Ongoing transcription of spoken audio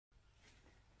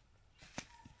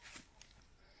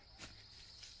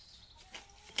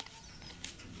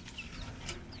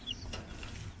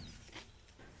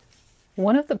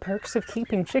One of the perks of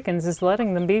keeping chickens is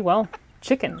letting them be, well,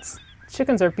 chickens.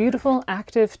 Chickens are beautiful,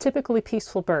 active, typically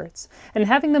peaceful birds, and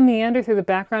having them meander through the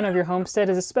background of your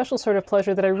homestead is a special sort of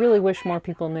pleasure that I really wish more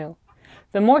people knew.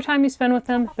 The more time you spend with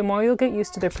them, the more you'll get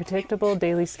used to their predictable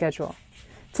daily schedule.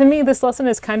 To me, this lesson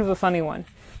is kind of a funny one.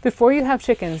 Before you have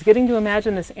chickens, getting to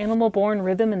imagine this animal-born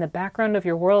rhythm in the background of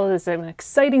your world is an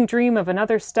exciting dream of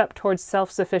another step towards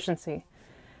self-sufficiency.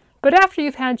 But after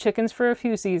you've had chickens for a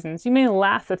few seasons, you may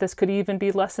laugh that this could even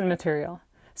be lesson material.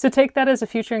 So take that as a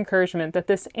future encouragement that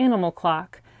this animal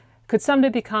clock could someday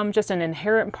become just an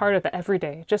inherent part of the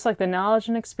everyday, just like the knowledge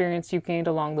and experience you've gained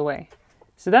along the way.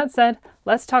 So that said,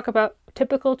 let's talk about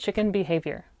typical chicken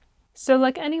behavior. So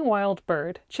like any wild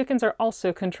bird, chickens are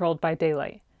also controlled by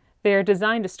daylight. They are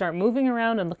designed to start moving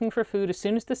around and looking for food as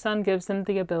soon as the sun gives them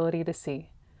the ability to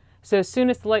see. So as soon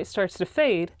as the light starts to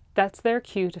fade, that's their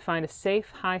cue to find a safe,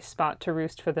 high spot to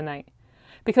roost for the night.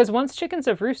 Because once chickens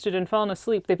have roosted and fallen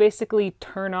asleep, they basically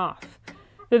turn off.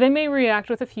 Though they may react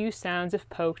with a few sounds if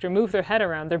poked or move their head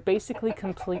around, they're basically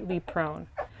completely prone.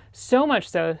 So much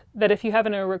so that if you have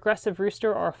an aggressive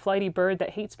rooster or a flighty bird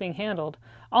that hates being handled,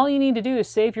 all you need to do is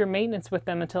save your maintenance with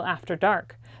them until after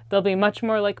dark. They'll be much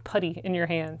more like putty in your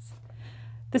hands.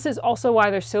 This is also why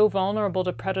they're so vulnerable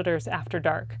to predators after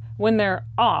dark. When they're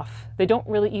off, they don't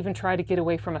really even try to get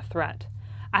away from a threat.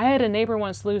 I had a neighbor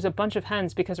once lose a bunch of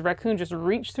hens because a raccoon just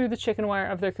reached through the chicken wire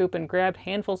of their coop and grabbed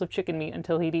handfuls of chicken meat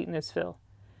until he'd eaten his fill.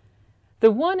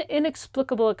 The one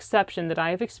inexplicable exception that I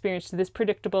have experienced to this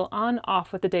predictable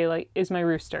on-off with the daylight is my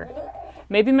rooster.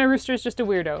 Maybe my rooster is just a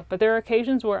weirdo, but there are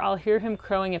occasions where I'll hear him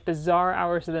crowing at bizarre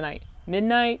hours of the night.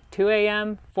 Midnight, 2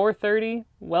 a.m., 4:30,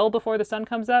 well before the sun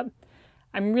comes up.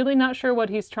 I'm really not sure what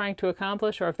he's trying to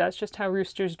accomplish or if that's just how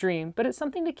roosters dream, but it's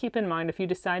something to keep in mind if you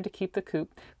decide to keep the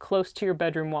coop close to your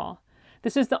bedroom wall.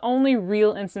 This is the only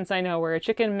real instance I know where a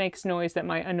chicken makes noise that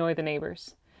might annoy the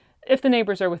neighbors. If the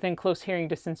neighbors are within close hearing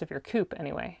distance of your coop,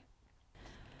 anyway.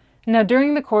 Now,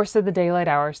 during the course of the daylight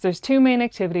hours, there's two main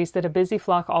activities that a busy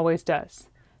flock always does.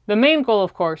 The main goal,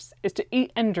 of course, is to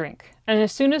eat and drink, and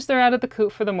as soon as they're out of the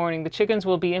coop for the morning, the chickens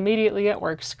will be immediately at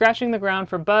work scratching the ground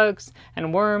for bugs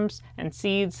and worms and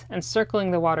seeds and circling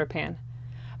the water pan.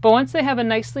 But once they have a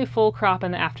nicely full crop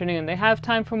in the afternoon, they have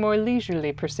time for more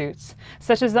leisurely pursuits,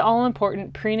 such as the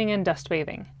all-important preening and dust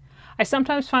bathing. I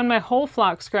sometimes find my whole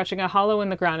flock scratching a hollow in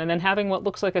the ground and then having what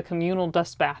looks like a communal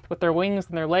dust bath with their wings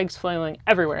and their legs flailing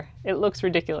everywhere. It looks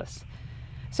ridiculous.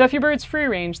 So if your bird's free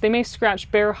range, they may scratch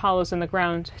bare hollows in the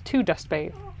ground to dust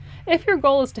bathe. If your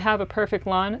goal is to have a perfect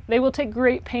lawn, they will take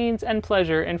great pains and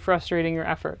pleasure in frustrating your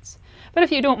efforts. But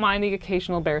if you don't mind the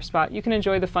occasional bare spot, you can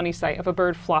enjoy the funny sight of a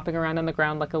bird flopping around on the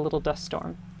ground like a little dust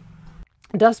storm.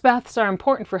 Dust baths are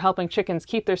important for helping chickens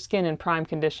keep their skin in prime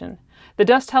condition. The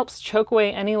dust helps choke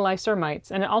away any lice or mites,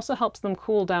 and it also helps them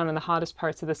cool down in the hottest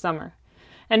parts of the summer.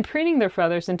 And preening their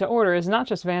feathers into order is not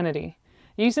just vanity.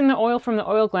 Using the oil from the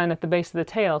oil gland at the base of the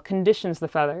tail conditions the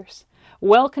feathers.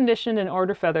 Well-conditioned and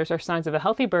ordered feathers are signs of a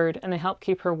healthy bird, and they help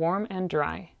keep her warm and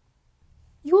dry.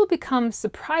 You will become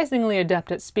surprisingly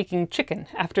adept at speaking chicken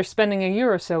after spending a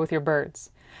year or so with your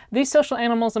birds. These social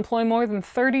animals employ more than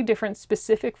 30 different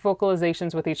specific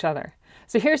vocalizations with each other.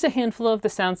 So here's a handful of the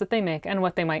sounds that they make and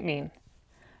what they might mean.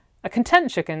 A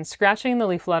content chicken scratching the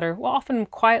leaf litter will often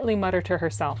quietly mutter to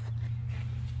herself.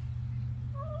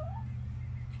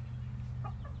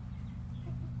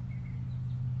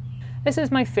 This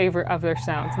is my favorite of their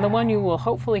sounds, and the one you will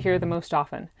hopefully hear the most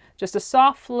often. Just a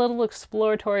soft little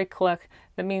exploratory cluck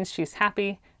that means she's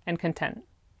happy and content.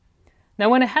 Now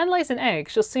when a hen lays an egg,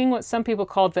 she'll sing what some people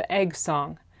call the egg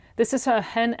song. This is a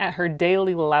hen at her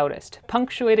daily loudest,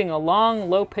 punctuating a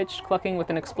long, low-pitched clucking with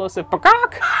an explosive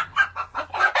 "bagak."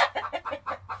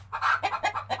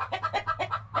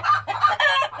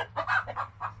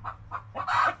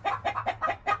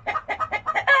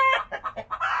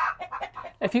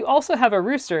 If you also have a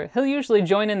rooster, he'll usually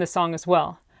join in the song as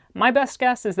well. My best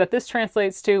guess is that this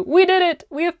translates to, "We did it!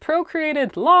 We have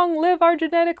procreated! Long live our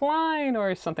genetic line!"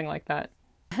 or something like that.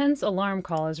 The hen's alarm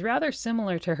call is rather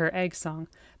similar to her egg song,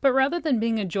 but rather than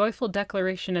being a joyful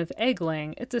declaration of egg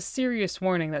laying, it's a serious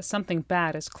warning that something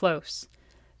bad is close.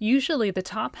 Usually the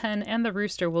top hen and the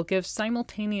rooster will give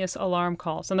simultaneous alarm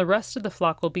calls, and the rest of the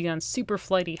flock will be on super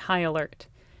flighty high alert.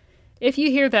 If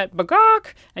you hear that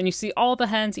bagak and you see all the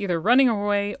hens either running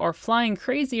away or flying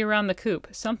crazy around the coop,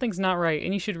 something's not right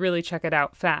and you should really check it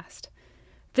out fast.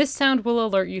 This sound will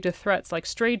alert you to threats like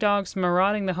stray dogs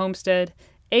marauding the homestead,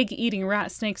 egg-eating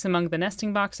rat snakes among the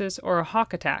nesting boxes, or a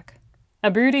hawk attack. A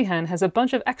broody hen has a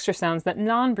bunch of extra sounds that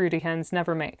non-broody hens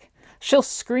never make. She'll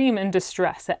scream in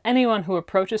distress at anyone who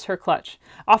approaches her clutch,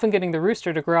 often getting the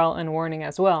rooster to growl in warning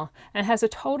as well, and has a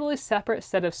totally separate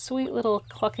set of sweet little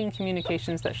clucking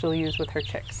communications that she'll use with her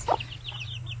chicks.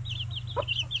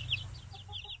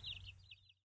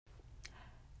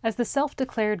 As the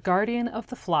self-declared guardian of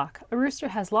the flock, a rooster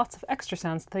has lots of extra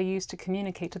sounds that they use to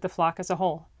communicate to the flock as a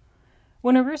whole.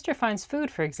 When a rooster finds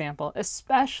food, for example,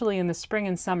 especially in the spring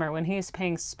and summer when he is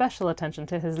paying special attention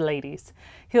to his ladies,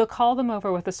 he'll call them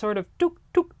over with a sort of took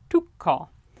took took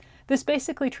call. This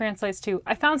basically translates to,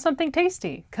 "I found something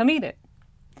tasty, come eat it."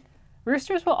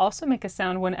 Roosters will also make a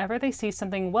sound whenever they see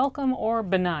something welcome or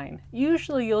benign.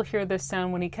 Usually you'll hear this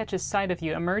sound when he catches sight of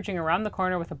you emerging around the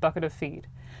corner with a bucket of feed.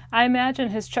 I imagine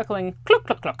his chuckling cluck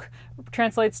cluck cluck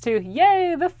translates to,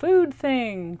 "Yay, the food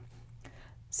thing!"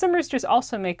 Some roosters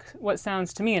also make what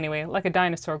sounds, to me anyway, like a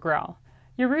dinosaur growl.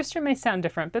 Your rooster may sound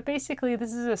different, but basically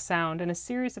this is a sound and a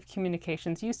series of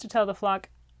communications used to tell the flock,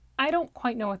 "I don't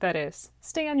quite know what that is.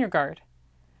 Stay on your guard."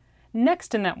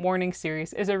 Next in that warning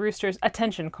series is a rooster's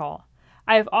attention call.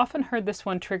 I have often heard this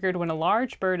one triggered when a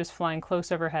large bird is flying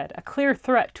close overhead, a clear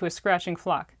threat to a scratching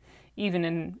flock,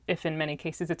 even if in many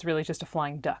cases it's really just a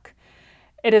flying duck.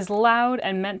 It is loud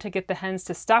and meant to get the hens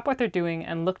to stop what they're doing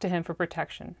and look to him for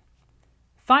protection.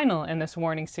 Final in this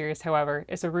warning series, however,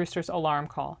 is a rooster's alarm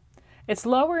call. It's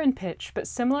lower in pitch, but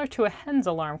similar to a hen's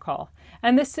alarm call,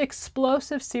 and this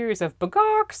explosive series of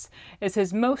bagawks is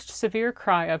his most severe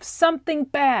cry of "Something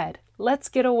bad! Let's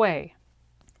get away!"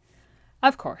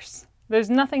 Of course, there's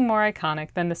nothing more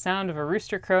iconic than the sound of a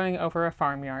rooster crowing over a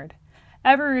farmyard.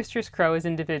 Every rooster's crow is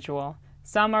individual.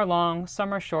 Some are long,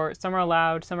 some are short, some are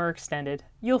loud, some are extended.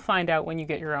 You'll find out when you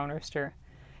get your own rooster.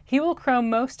 He will crow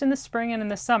most in the spring and in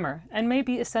the summer, and may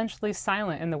be essentially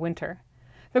silent in the winter.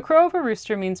 The crow of a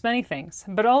rooster means many things,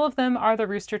 but all of them are the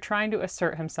rooster trying to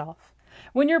assert himself.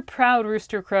 When your proud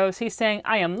rooster crows, he's saying,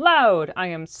 "I am loud, I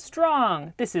am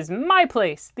strong, this is my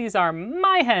place, these are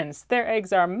my hens, their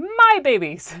eggs are my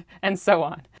babies," and so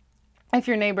on. If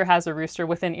your neighbor has a rooster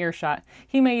within earshot,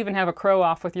 he may even have a crow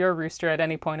off with your rooster at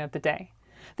any point of the day.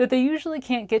 That they usually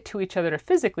can't get to each other to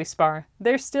physically spar,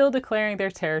 they're still declaring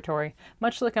their territory,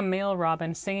 much like a male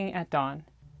robin singing at dawn.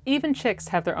 Even chicks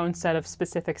have their own set of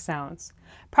specific sounds.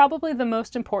 Probably the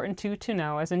most important two to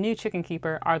know as a new chicken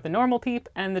keeper are the normal peep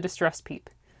and the distress peep.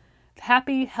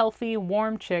 Happy, healthy,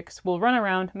 warm chicks will run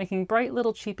around making bright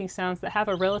little cheeping sounds that have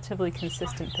a relatively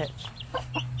consistent pitch.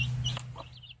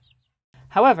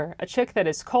 However, a chick that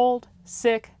is cold,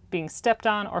 sick, being stepped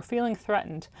on, or feeling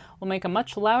threatened will make a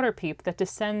much louder peep that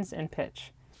descends in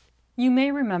pitch. You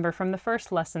may remember from the first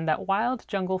lesson that wild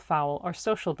jungle fowl are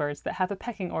social birds that have a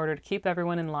pecking order to keep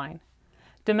everyone in line.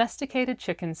 Domesticated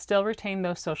chickens still retain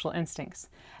those social instincts,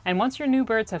 and once your new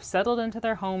birds have settled into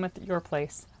their home at your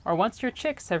place, or once your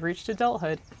chicks have reached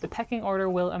adulthood, the pecking order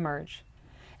will emerge.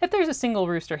 If there's a single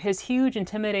rooster, his huge,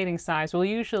 intimidating size will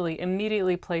usually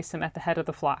immediately place him at the head of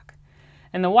the flock.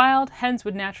 In the wild, hens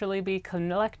would naturally be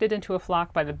collected into a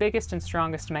flock by the biggest and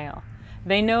strongest male.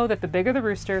 They know that the bigger the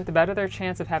rooster, the better their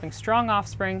chance of having strong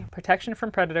offspring, protection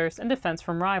from predators, and defense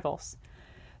from rivals.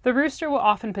 The rooster will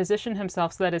often position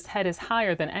himself so that his head is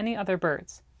higher than any other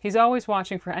bird's. He's always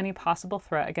watching for any possible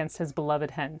threat against his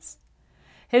beloved hens.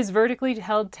 His vertically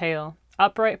held tail,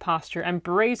 upright posture, and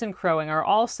brazen crowing are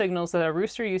all signals that a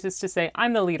rooster uses to say,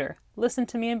 "I'm the leader. Listen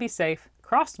to me and be safe.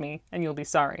 Cross me and you'll be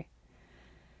sorry."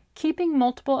 Keeping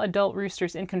multiple adult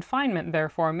roosters in confinement,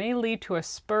 therefore, may lead to a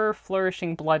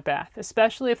spur-flourishing bloodbath,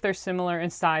 especially if they're similar in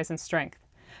size and strength.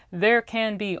 There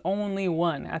can be only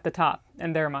one at the top,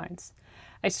 in their minds.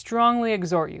 I strongly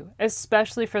exhort you,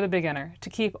 especially for the beginner, to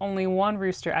keep only one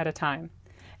rooster at a time.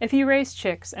 If you raise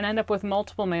chicks and end up with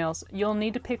multiple males, you'll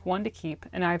need to pick one to keep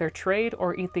and either trade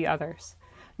or eat the others.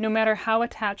 No matter how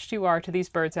attached you are to these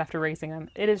birds after raising them,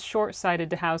 it is short-sighted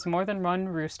to house more than one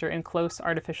rooster in close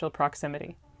artificial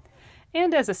proximity.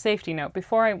 And as a safety note,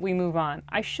 before we move on,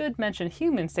 I should mention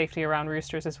human safety around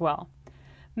roosters as well.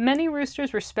 Many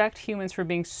roosters respect humans for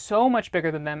being so much bigger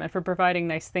than them and for providing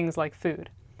nice things like food.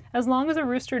 As long as a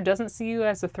rooster doesn't see you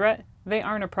as a threat, they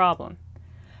aren't a problem.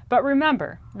 But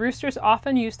remember, roosters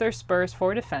often use their spurs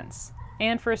for defense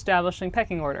and for establishing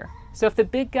pecking order. So if the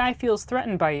big guy feels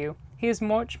threatened by you, he is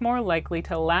much more likely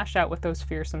to lash out with those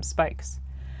fearsome spikes.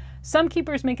 Some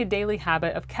keepers make a daily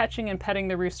habit of catching and petting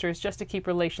the roosters just to keep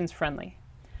relations friendly.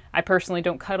 I personally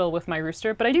don't cuddle with my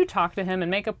rooster, but I do talk to him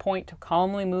and make a point to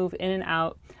calmly move in and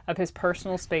out of his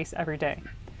personal space every day.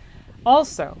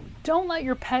 Also, don't let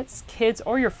your pets, kids,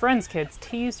 or your friends' kids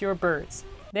tease your birds.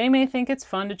 They may think it's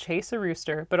fun to chase a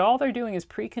rooster, but all they're doing is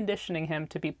preconditioning him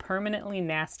to be permanently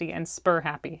nasty and spur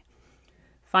happy.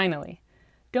 Finally,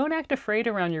 Don't act afraid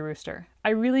around your rooster. I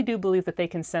really do believe that they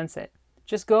can sense it.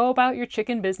 Just go about your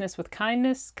chicken business with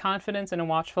kindness, confidence, and a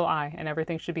watchful eye, and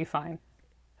everything should be fine.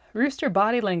 Rooster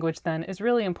body language, then, is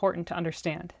really important to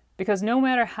understand, because no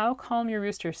matter how calm your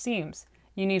rooster seems,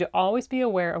 you need to always be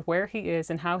aware of where he is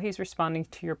and how he's responding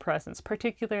to your presence,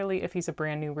 particularly if he's a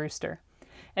brand new rooster.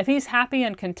 If he's happy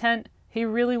and content, he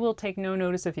really will take no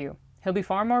notice of you. He'll be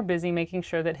far more busy making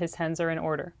sure that his hens are in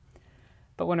order.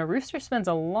 But when a rooster spends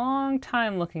a long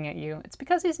time looking at you, it's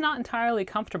because he's not entirely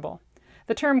comfortable.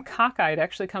 The term cockeyed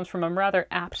actually comes from a rather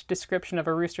apt description of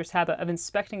a rooster's habit of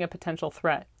inspecting a potential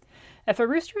threat. If a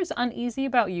rooster is uneasy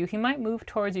about you, he might move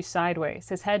towards you sideways,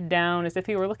 his head down as if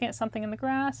he were looking at something in the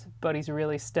grass, but he's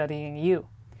really studying you.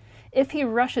 If he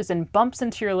rushes and bumps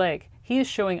into your leg, he is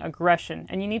showing aggression,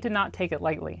 and you need to not take it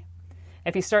lightly.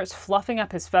 If he starts fluffing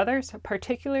up his feathers,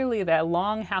 particularly the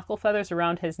long hackle feathers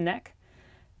around his neck,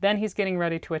 then he's getting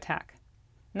ready to attack.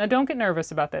 Now don't get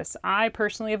nervous about this. I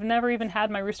personally have never even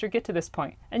had my rooster get to this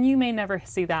point, and you may never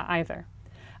see that either.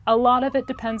 A lot of it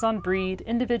depends on breed,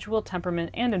 individual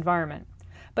temperament, and environment.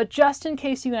 But just in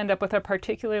case you end up with a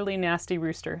particularly nasty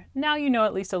rooster, now you know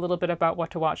at least a little bit about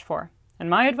what to watch for. And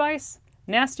my advice?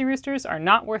 Nasty roosters are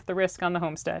not worth the risk on the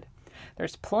homestead.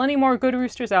 There's plenty more good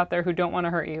roosters out there who don't want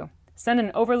to hurt you. Send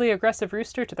an overly aggressive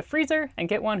rooster to the freezer and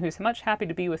get one who's much happy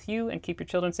to be with you and keep your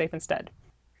children safe instead.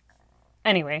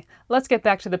 Anyway, let's get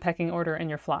back to the pecking order in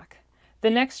your flock.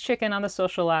 The next chicken on the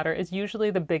social ladder is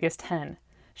usually the biggest hen.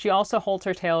 She also holds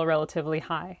her tail relatively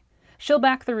high. She'll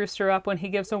back the rooster up when he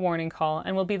gives a warning call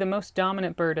and will be the most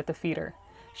dominant bird at the feeder.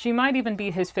 She might even be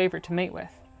his favorite to mate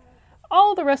with.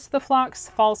 All the rest of the flocks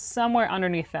fall somewhere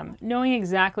underneath them. Knowing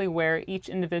exactly where each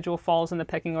individual falls in the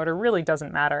pecking order really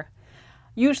doesn't matter.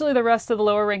 Usually the rest of the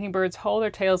lower ranking birds hold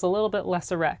their tails a little bit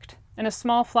less erect. In a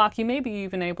small flock, you may be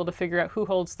even able to figure out who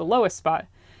holds the lowest spot.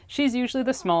 She's usually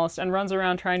the smallest and runs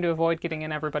around trying to avoid getting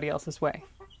in everybody else's way.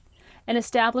 An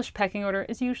established pecking order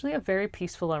is usually a very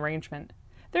peaceful arrangement.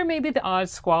 There may be the odd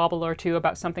squabble or two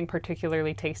about something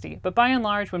particularly tasty, but by and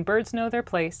large, when birds know their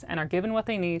place and are given what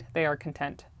they need, they are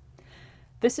content.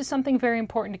 This is something very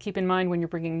important to keep in mind when you're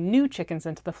bringing new chickens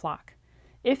into the flock.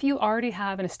 If you already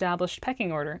have an established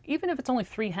pecking order, even if it's only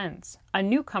 3 hens, a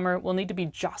newcomer will need to be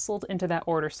jostled into that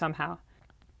order somehow.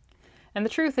 And the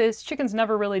truth is, chickens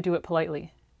never really do it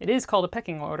politely. It is called a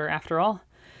pecking order, after all.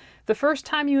 The first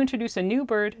time you introduce a new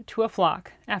bird to a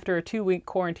flock, after a 2-week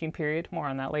quarantine period, more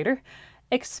on that later,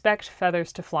 expect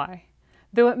feathers to fly.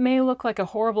 Though it may look like a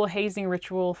horrible hazing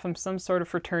ritual from some sort of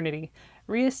fraternity,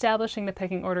 re-establishing the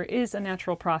pecking order is a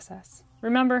natural process.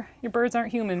 Remember, your birds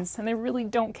aren't humans, and they really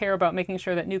don't care about making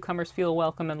sure that newcomers feel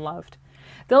welcome and loved.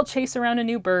 They'll chase around a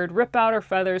new bird, rip out her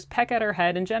feathers, peck at her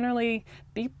head, and generally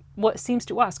be what seems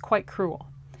to us quite cruel.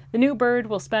 The new bird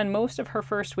will spend most of her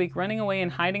first week running away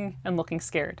and hiding and looking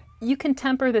scared. You can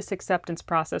temper this acceptance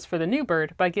process for the new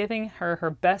bird by giving her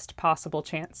her best possible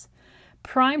chance.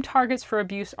 Prime targets for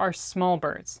abuse are small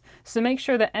birds, so make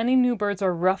sure that any new birds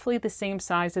are roughly the same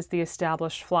size as the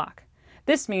established flock.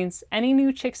 This means any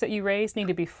new chicks that you raise need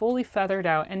to be fully feathered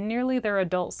out and nearly their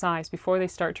adult size before they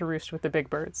start to roost with the big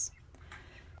birds.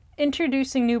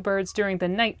 Introducing new birds during the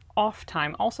night off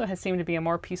time also has seemed to be a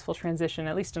more peaceful transition,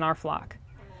 at least in our flock.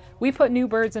 We put new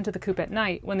birds into the coop at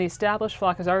night when the established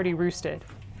flock is already roosted.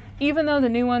 Even though the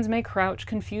new ones may crouch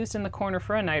confused in the corner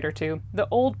for a night or two, the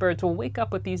old birds will wake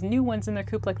up with these new ones in their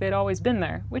coop like they'd always been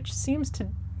there, which seems to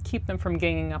keep them from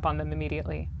ganging up on them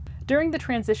immediately. During the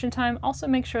transition time, also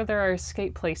make sure there are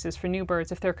escape places for new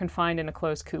birds if they're confined in a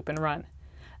closed coop and run.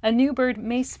 A new bird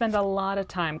may spend a lot of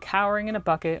time cowering in a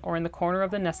bucket or in the corner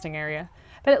of the nesting area,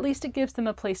 but at least it gives them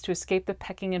a place to escape the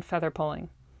pecking and feather pulling.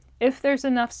 If there's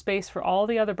enough space for all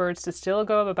the other birds to still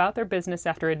go about their business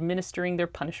after administering their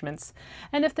punishments,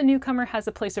 and if the newcomer has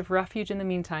a place of refuge in the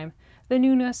meantime, the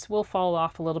newness will fall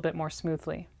off a little bit more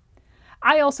smoothly.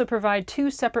 I also provide 2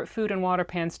 separate food and water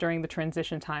pans during the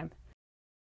transition time.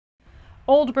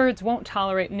 Old birds won't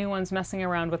tolerate new ones messing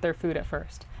around with their food at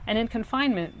first, and in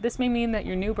confinement, this may mean that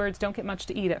your new birds don't get much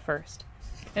to eat at first.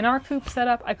 In our coop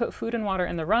setup, I put food and water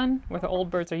in the run, where the old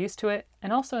birds are used to it,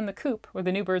 and also in the coop, where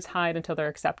the new birds hide until they're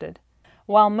accepted.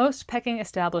 While most pecking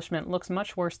establishment looks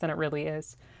much worse than it really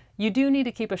is, you do need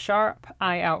to keep a sharp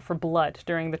eye out for blood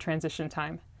during the transition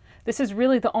time. This is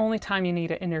really the only time you need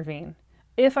to intervene.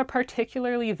 If a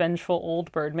particularly vengeful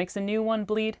old bird makes a new one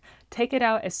bleed, take it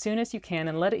out as soon as you can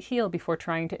and let it heal before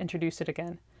trying to introduce it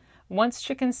again. Once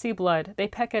chickens see blood, they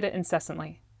peck at it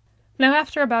incessantly. Now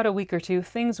after about a week or 2,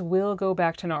 things will go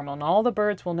back to normal and all the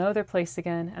birds will know their place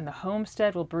again and the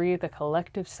homestead will breathe a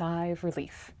collective sigh of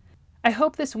relief. I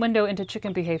hope this window into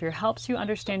chicken behavior helps you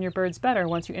understand your birds better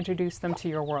once you introduce them to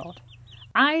your world.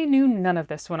 I knew none of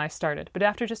this when I started, but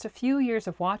after just a few years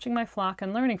of watching my flock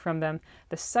and learning from them,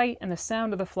 the sight and the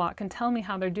sound of the flock can tell me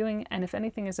how they're doing and if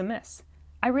anything is amiss.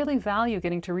 I really value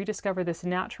getting to rediscover this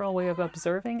natural way of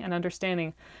observing and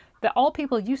understanding that all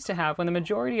people used to have when the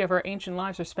majority of our ancient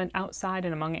lives were spent outside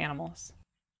and among animals.